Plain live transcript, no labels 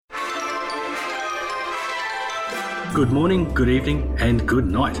Good morning, good evening, and good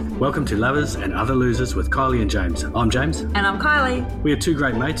night. Welcome to Lovers and Other Losers with Kylie and James. I'm James. And I'm Kylie. We are two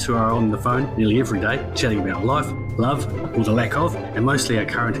great mates who are on the phone nearly every day, chatting about life, love, or the lack of, and mostly our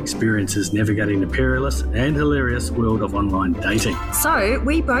current experiences navigating the perilous and hilarious world of online dating. So,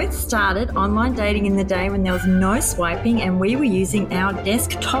 we both started online dating in the day when there was no swiping and we were using our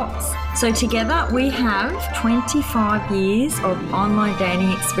desktops. So together we have 25 years of online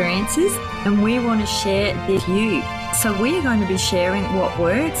dating experiences and we want to share this with you. So we are going to be sharing what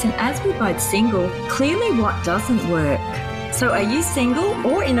works, and as we're both single, clearly what doesn't work. So are you single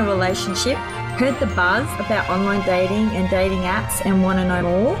or in a relationship, heard the buzz about online dating and dating apps and want to know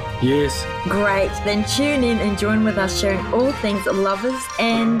more? Yes. Great, then tune in and join with us sharing all things lovers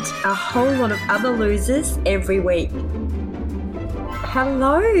and a whole lot of other losers every week.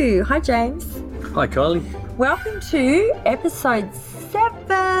 Hello. Hi, James. Hi, Kylie. Welcome to episode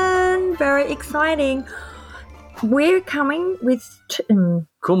 7. Very exciting. We're coming with...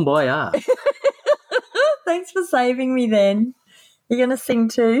 Kumbaya. Thanks for saving me then. You're going to sing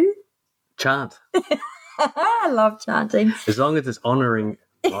too? Chant. I love chanting. As long as it's honouring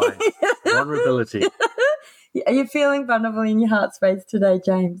my vulnerability. Are you feeling vulnerable in your heart space today,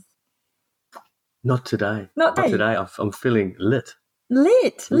 James? Not today. Not today. I'm feeling lit.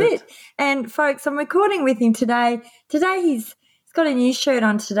 Lit. And folks, I'm recording with him today. Today he's got a new shirt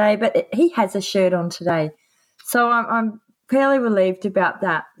on today, but he has a shirt on today. So I'm fairly relieved about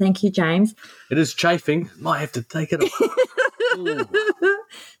that. Thank you, James. It is chafing. Might have to take it off.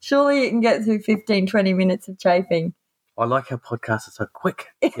 Surely you can get through 15, 20 minutes of chafing. I like how podcasts are so quick.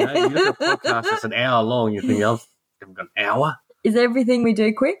 You look at podcasts that's an hour long, you think, I've got an hour. Is everything we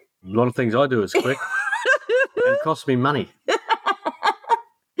do quick? A lot of things I do is quick. And it costs me money.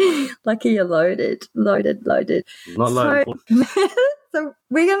 Lucky you're loaded. Not loaded. So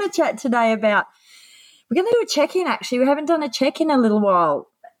we're going to chat today about, we're going to do a check-in actually. We haven't done a check-in in a little while.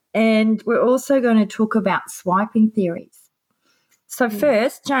 And we're also going to talk about swiping theories. So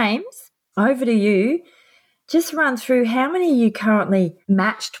first, James, over to you. Just run through how many you currently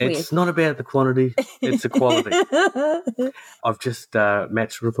matched with. It's not about the quantity, it's the quality. I've just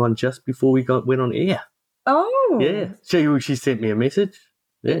matched with one just before we went on air. Oh. Yeah. She sent me a message.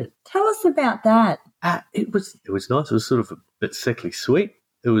 Yeah. Tell us about that. It was nice. It was sort of a bit sickly sweet.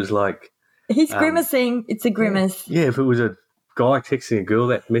 It was like... He's grimacing. It's a grimace. Yeah, if it was a guy texting a girl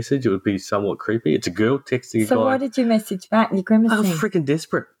that message, it would be somewhat creepy. It's a girl texting a guy. So why did you message back? You're grimacing. I'm freaking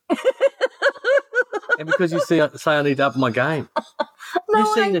desperate. And because you say I need to up my game. No, You've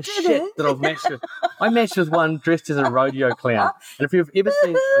seen the shit that I've matched with. I matched with one dressed as a rodeo clown. And if you've ever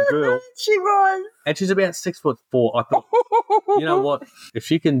seen a girl... She was. And she's about 6'4", I thought, you know what? If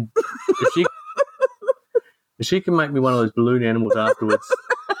she can make me one of those balloon animals afterwards,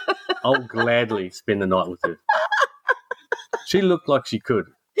 I'll gladly spend the night with her. She looked like she could.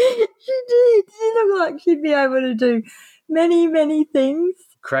 She did. She looked like she'd be able to do many, many things.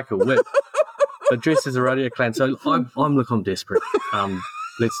 Crack a whip. So dressed as a rodeo clown. So I'm desperate.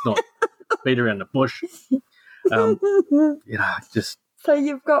 Let's not beat around the bush. Just... So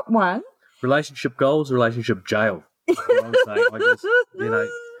you've got one. Relationship goals, relationship jail. You know what I'm saying?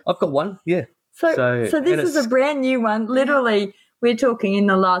 I've got one, yeah. So this is a brand new one. Literally, we're talking in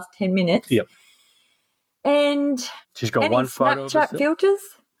the last 10 minutes. Yep. And she's got one photo of Snapchat filters?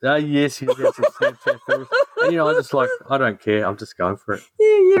 Yes, he's got some Snapchat filters. And, I don't care. I'm just going for it.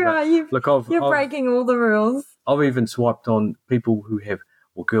 You're breaking all the rules. I've even swiped on people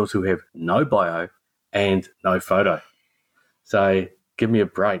girls who have no bio and no photo. So give me a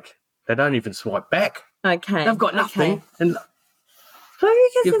break. They don't even swipe back. Okay. They've got nothing. Okay. And so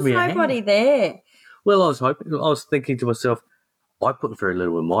because there's nobody there. Well, I was thinking to myself, I put very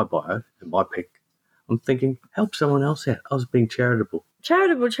little in my bio, in my pic. I'm thinking, help someone else out. I was being charitable.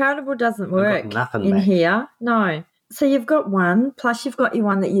 Charitable doesn't work in back. Here. No. So you've got one, plus you've got your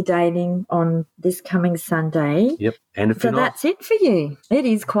one that you're dating on this coming Sunday. Yep. And if that's it for you. It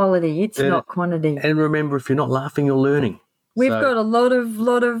is quality. It's not quantity. And remember, if you're not laughing, you're learning. We've got a lot of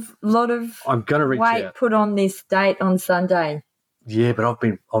I'm gonna reach weight out. Put on this date on Sunday. Yeah, but I've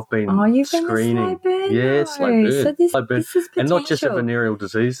been you've screening. Been a Yeah, slow burn. So this is potential. And not just a venereal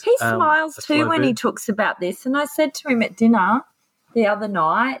disease. He smiles too when he talks about this. And I said to him at dinner the other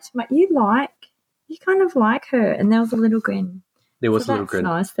night, you kind of like her. And there was a little grin. There was a little grin.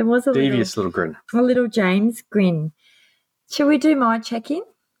 Nice. There was a devious little grin. A little James grin. Shall we do my check-in?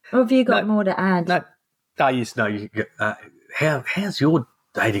 Or have you got more to add? No. Yes, no. How's your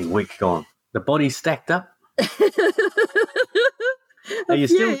dating week gone? The body stacked up? Are you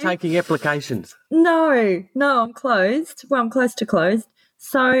still taking applications? No, I'm closed. Well, I'm close to closed.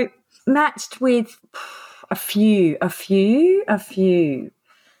 So matched with, A few.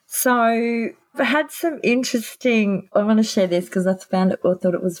 So I had some interesting, I want to share this because I found it or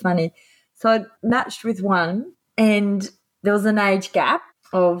thought it was funny. So I matched with one and there was an age gap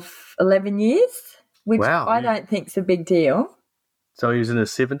of 11 years, which I don't think is a big deal. So he was in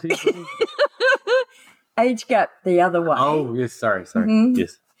his 70s? Age gap the other way. Oh, yes, sorry.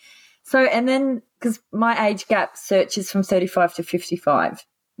 Yes. So, and then, because my age gap search is from 35 to 55.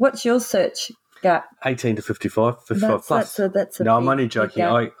 What's your search gap? 18 to 55, 55 plus. That's a no, I'm only joking.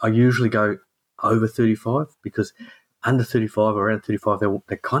 I usually go over 35 because under 35 or around 35,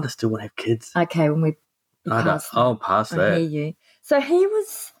 they kind of still want to have kids. Okay, when we I'll pass that. I hear you.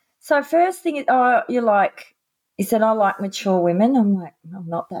 So first thing, he said, I like mature women. I'm like, I'm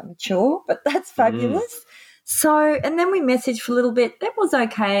not that mature, but that's fabulous. So, and then we messaged for a little bit. That was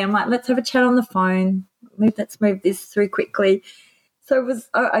okay. I'm like, let's have a chat on the phone. Let's move this through quickly. So it was,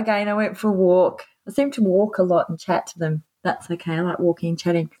 again, I went for a walk. I seem to walk a lot and chat to them. That's okay. I like walking and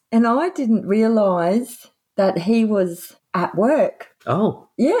chatting. And I didn't realise that he was at work. Oh.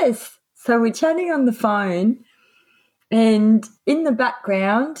 Yes. So we're chatting on the phone and in the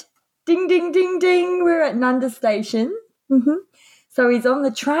background, ding, ding, ding, ding, we're at Nunda Station. Mm-hmm. So he's on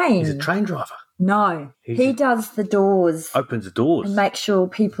the train. He's a train driver. No, he does the doors. Opens the doors. And makes sure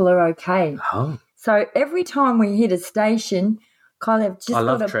people are okay. Oh. So every time we hit a station, Kyle just I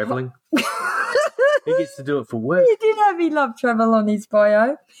love travelling. He gets to do it for work. He did have he loved travel on his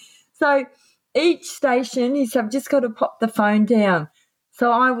bio. So each station, he said, I've just got to pop the phone down.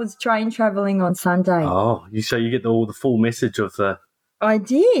 So I was train travelling on Sunday. Oh, so you get all the full message of the... I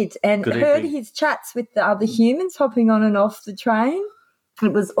did, and heard evening. his chats with the other humans hopping on and off the train.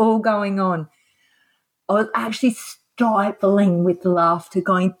 It was all going on. I was actually stifling with laughter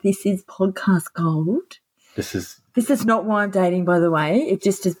going, this is podcast gold. This is not why I'm dating, by the way. It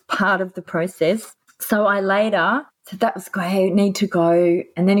just is part of the process. So I later said, that was great, need to go.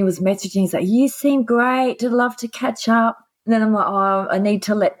 And then he was messaging, he's like, you seem great, I'd love to catch up. And then I'm like, oh, I need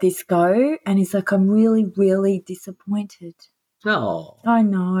to let this go. And he's like, I'm really, really disappointed. Oh. I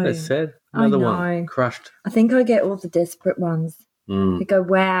know. That's sad. Another one crushed. I think I get all the desperate ones. They go,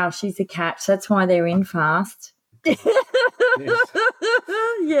 wow, she's a catch. That's why they're in fast.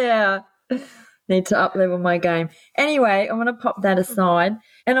 Yeah. Need to up-level my game. Anyway, I'm going to pop that aside.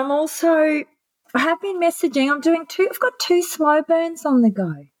 And I have been messaging. I've got 2 slow burns on the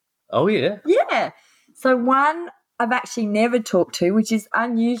go. Oh, yeah? Yeah. So one I've actually never talked to, which is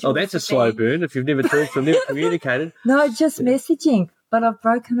unusual. Oh, that's a slow burn if you've never talked to them, never communicated. No, just messaging. But I've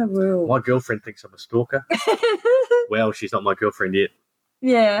broken a rule. My girlfriend thinks I'm a stalker. Well, she's not my girlfriend yet.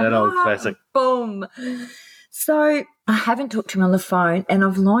 Yeah. That old classic. Boom. So I haven't talked to him on the phone and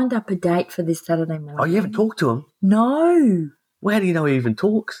I've lined up a date for this Saturday morning. Oh, you haven't talked to him? No. Well, how do you know he even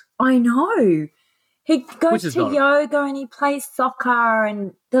talks? I know. He goes to yoga and he plays soccer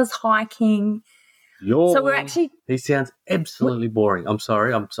and does hiking. So we're actually... He sounds absolutely boring. I'm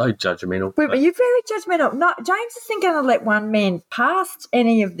sorry. I'm so judgmental. You're very judgmental. No, James isn't going to let one man past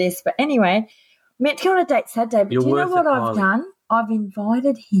any of this. But anyway, meant to go on a date Saturday. But do you know what I've done? I've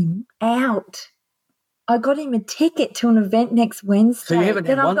invited him out. I got him a ticket to an event next Wednesday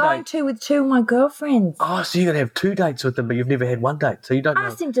that I'm going to with 2 of my girlfriends. Oh, so you're going to have 2 dates with them, but you've never had 1 date. So you don't know.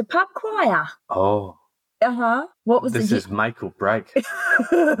 Asked him to pub choir. Oh. Uh-huh. What was this is make or break.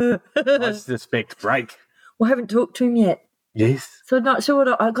 I suspect break. Well, I haven't talked to him yet. Yes. So I'm not sure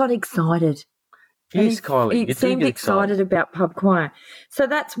what I got excited. Yes, Kylie. He seemed excited about pub choir. So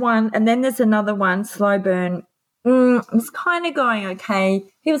that's one. And then there's another one, slow burn. It's kind of going okay.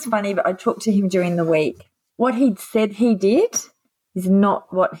 He was funny, but I talked to him during the week. What he'd said he did is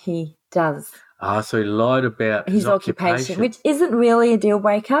not what he does. So he lied about his occupation, which isn't really a deal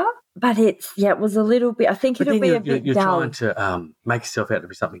breaker. But it was a little bit, I think it'll be a bit you're dull. You're trying to make yourself out to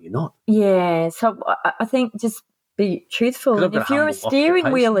be something you're not. Yeah, so I think just be truthful. And if you're a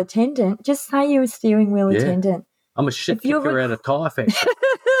steering wheel attendant, just say you're a steering wheel attendant. I'm a shit kicker out of tyre factory.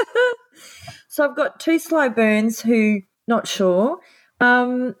 So I've got 2 slow burns who, not sure.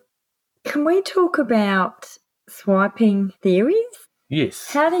 Can we talk about swiping theories? Yes.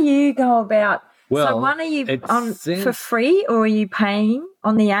 How do you go about... Well, so one, are you on for free or are you paying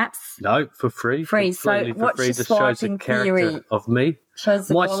on the apps? No, for free. Free. So what's your swiping theory of me? Shows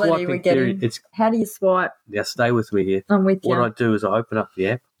the quality we're getting. How do you swipe? Now, stay with me here. I'm with you. What I do is I open up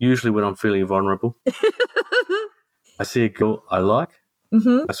the app, usually when I'm feeling vulnerable. I see a girl I like,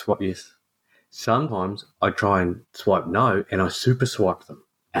 I swipe yes. Sometimes I try and swipe no and I super swipe them.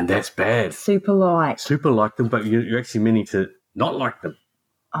 And that's bad. Super like them, but you're actually meaning to not like them.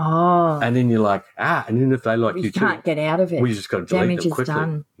 Oh. And then you're like, and then if they like you can't get out of it. We just got to delete them quickly. Damage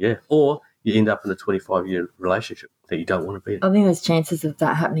is done. Yeah. Or you end up in a 25-year relationship that you don't want to be in. I think there's chances of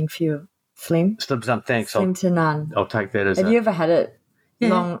that happening for you. Slim? Slim to none, thanks. Slim to none. I'll take that as Have you ever had it Yeah.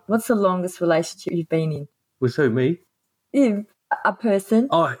 long? What's the longest relationship you've been in? With who, me? Yeah, a person?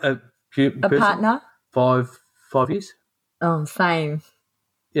 Oh, a partner? 5 years. Oh, same.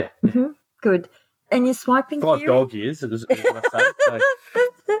 Yeah. Mm-hmm. Good. And your swiping 5 theory? dog years, is what I say.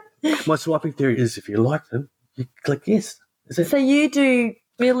 So, my swiping theory is if you like them, you click yes. Is it? So you do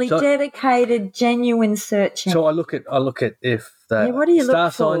really dedicated, genuine searching. So I look at if the what do you star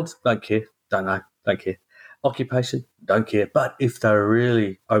look for? signs, don't care, don't know, don't care. Occupation, don't care. But if they're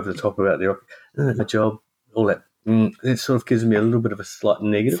really over the top about their job, all that, it sort of gives me a little bit of a slight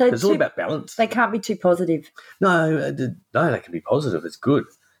negative. So it's all about balance. They can't be too positive. No, they can be positive. It's good.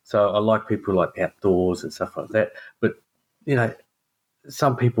 So I like people like outdoors and stuff like that. But,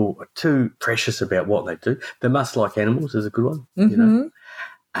 some people are too precious about what they do. They must like animals is a good one, Mm-hmm.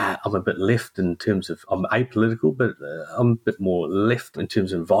 I'm a bit left in terms of, I'm apolitical, but I'm a bit more left in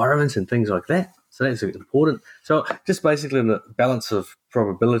terms of environments and things like that. So that's important. So just basically in the balance of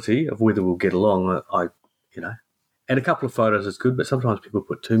probability of whether we'll get along, and a couple of photos is good, but sometimes people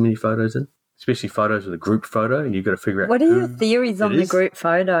put too many photos in, especially photos with a group photo, and you've got to figure out what are your theories on the group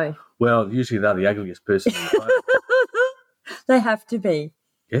photo? Well, usually they're the ugliest person in the photo. They have to be.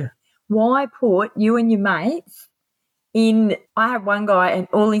 Yeah. Why put you and your mates in? I had one guy and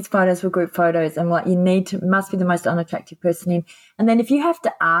all his photos were group photos. I'm like, must be the most unattractive person in. And then if you have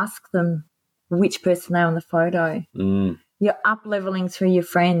to ask them which person they're on the photo, you're up-leveling through your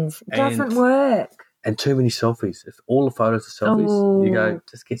friends. It doesn't work. And too many selfies. If all the photos are selfies, you go,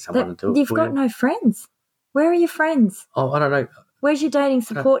 just get someone to do it You've for got you. no friends. Where are your friends? Oh, I don't know. Where's your dating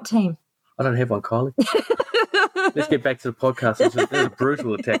support team? I don't have one, Kylie. Let's get back to the podcast. There's a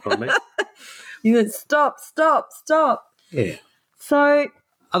brutal attack on me. You said, stop. Yeah. So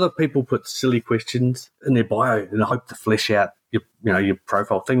other people put silly questions in their bio and hope to flesh out your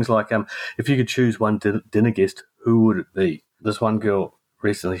profile. Things like, if you could choose one dinner guest, who would it be? This one girl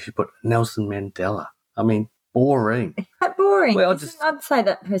recently, she put Nelson Mandela. I mean, boring. That boring. Well, I'd say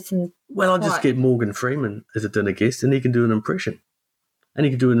that person. Well, I'll just get Morgan Freeman as a dinner guest, and he can do an impression. And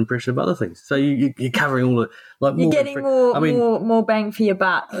you can do an impression of other things. So you're covering all the You're getting more bang for your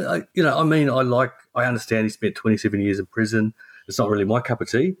buck. I understand he spent 27 years in prison. It's not really my cup of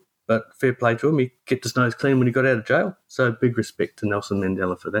tea, but fair play to him. He kept his nose clean when he got out of jail. So big respect to Nelson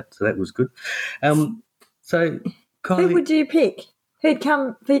Mandela for that. So that was good. So Kylie, who would you pick? Who'd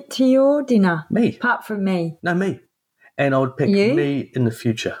come to your dinner? Me. Apart from me. No, me. And I would pick me in the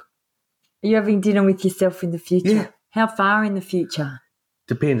future. Are you having dinner with yourself in the future? Yeah. How far in the future?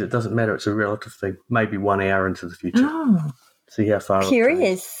 Depends. It doesn't matter. It's a relative thing. Maybe 1 hour into the future. Oh. See how far.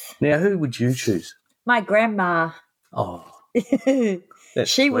 Curious. Now, who would you choose? My grandma. Oh.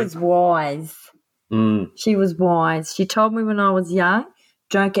 She was wise. She was wise. She told me when I was young,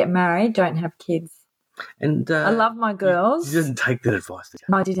 don't get married, don't have kids. And I love my girls. You didn't take that advice, did you?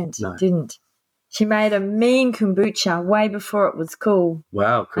 No, I didn't. No. Didn't. She made a mean kombucha way before it was cool.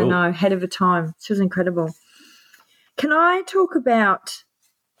 Wow, cool. I know, ahead of her time. She was incredible. Can I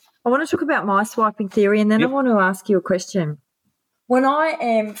want to talk about my swiping theory, and then I want to ask you a question. When I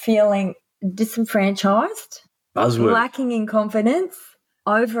am feeling disenfranchised, lacking in confidence,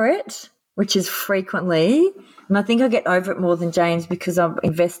 over it, which is frequently, and I think I get over it more than James because I'm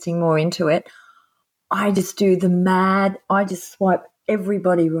investing more into it, I just do I just swipe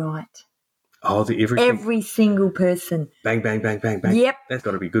everybody right. Oh, every single person. Bang, bang, bang, bang, bang. Yep. That's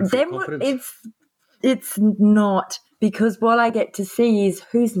got to be good for your confidence. It's not, because what I get to see is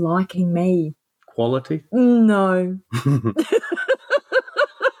who's liking me. Quality? No.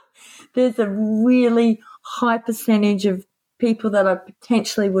 There's a really high percentage of people that I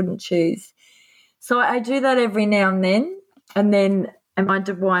potentially wouldn't choose. So I do that every now and then I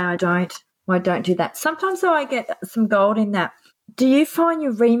wonder why I don't do that. Sometimes though I get some gold in that. Do you find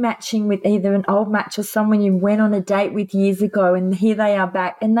you're rematching with either an old match or someone you went on a date with years ago and here they are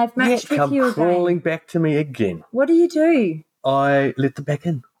back and they've matched with you again? Come crawling back to me again. What do you do? I let them back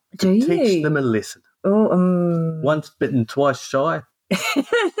in. Do you? Teach them a lesson. Oh, Once bitten, twice shy.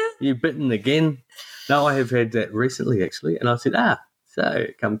 You bitten again. No, I have had that recently actually. And I said, so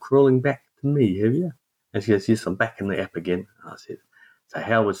come crawling back to me, have you? And she goes, yes, I'm back in the app again. And I said, so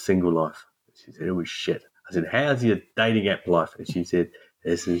how was single life? And she said, it was shit. I said, how's your dating app life? And she said,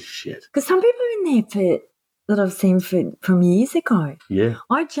 this is shit. Because some people are in there that I've seen from years ago. Yeah.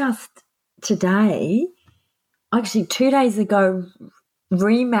 I just today, actually 2 days ago,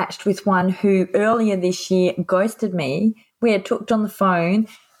 rematched with one who earlier this year ghosted me. We had talked on the phone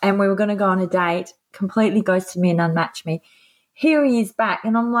and we were going to go on a date, completely ghosted me and unmatched me. here he is back.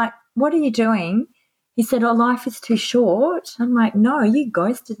 And I'm like, what are you doing? He said, oh, life is too short. I'm like, no, you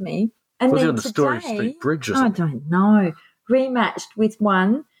ghosted me. And Was he then on the Story Street Bridge or I something? don't know. Rematched with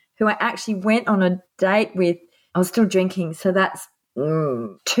one who I actually went on a date with. I was still drinking, so that's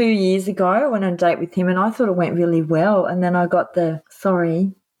 2 years ago. I went on a date with him, and I thought it went really well. And then I got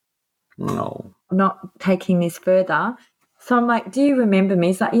sorry, No. I'm not taking this further. So I'm like, do you remember me?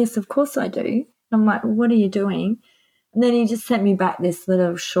 He's like, yes, of course I do. And I'm like, what are you doing? And then he just sent me back this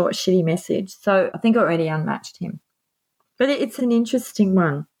little short, shitty message. So I think I already unmatched him. But it's an interesting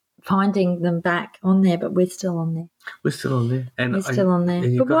one, finding them back on there, but we're still on there. We're still on there. And We're still on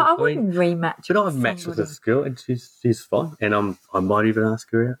there. But I wouldn't rematch. But I've matched with this girl, and she's fine. And I might even ask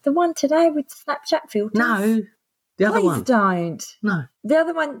her out. The one today with Snapchat filters? No, the other one. Please don't. No. The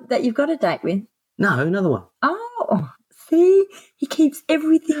other one that you've got a date with? No, another one. Oh, see? He keeps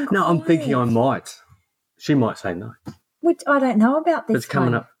everything quiet. No, I'm thinking I might. She might say no. Which I don't know about this. It's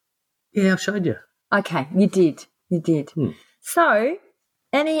coming up. Yeah, I've showed you. Okay, you did. So,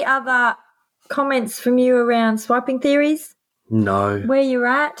 any other comments from you around swiping theories? No. Where you're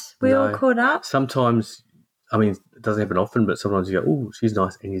at? We all caught up? Sometimes, I mean, it doesn't happen often, but sometimes you go, oh, she's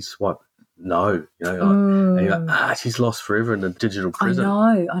nice, and you swipe no. And you're like, she's lost forever in the digital prison.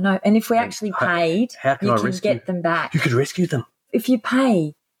 I know. And if we actually paid, how can you I can rescue? get them back. You could rescue them. If you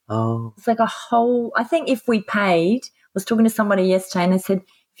pay. Oh. It's like a whole, I think if we paid, I was talking to somebody yesterday and they said,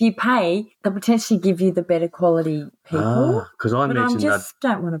 if you pay, they'll potentially give you the better quality people. Because I but mentioned I just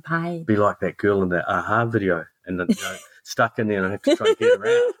don't want to pay. Be like that girl in that Aha video and then, stuck in there and I have to try and get her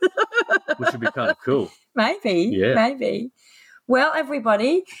out, which would be kind of cool. Maybe. Well,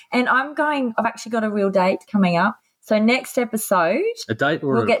 everybody, and I've actually got a real date coming up. So next episode, a date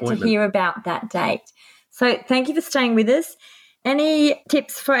or we'll an get to hear about that date. So thank you for staying with us. Any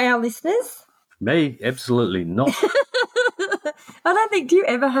tips for our listeners? Me? Absolutely not. I don't think, do you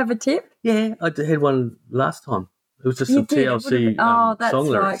ever have a tip? Yeah, I had one last time. It was just some TLC that's song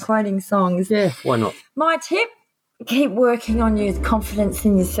lyrics. right, quoting songs. Yeah, why not? My tip, keep working on your confidence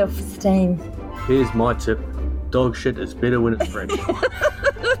and your self-esteem. Here's my tip. Dog shit is better when it's fresh.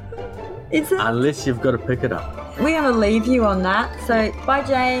 Is it? Unless you've got to pick it up. We're going to leave you on that. So, bye,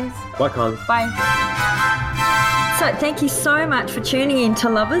 James. Bye, Kylie. Bye. So thank you so much for tuning in to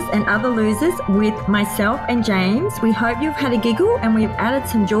Lovers and Other Losers with myself and James. We hope you've had a giggle and we've added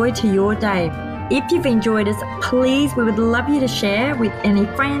some joy to your day. If you've enjoyed us, please, we would love you to share with any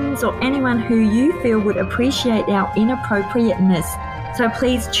friends or anyone who you feel would appreciate our inappropriateness. So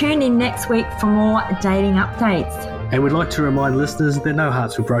please tune in next week for more dating updates. And we'd like to remind listeners that no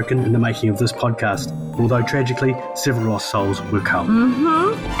hearts were broken in the making of this podcast, although tragically, several lost souls were culled.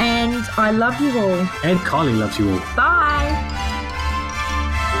 And I love you all. And Kylie loves you all. Bye.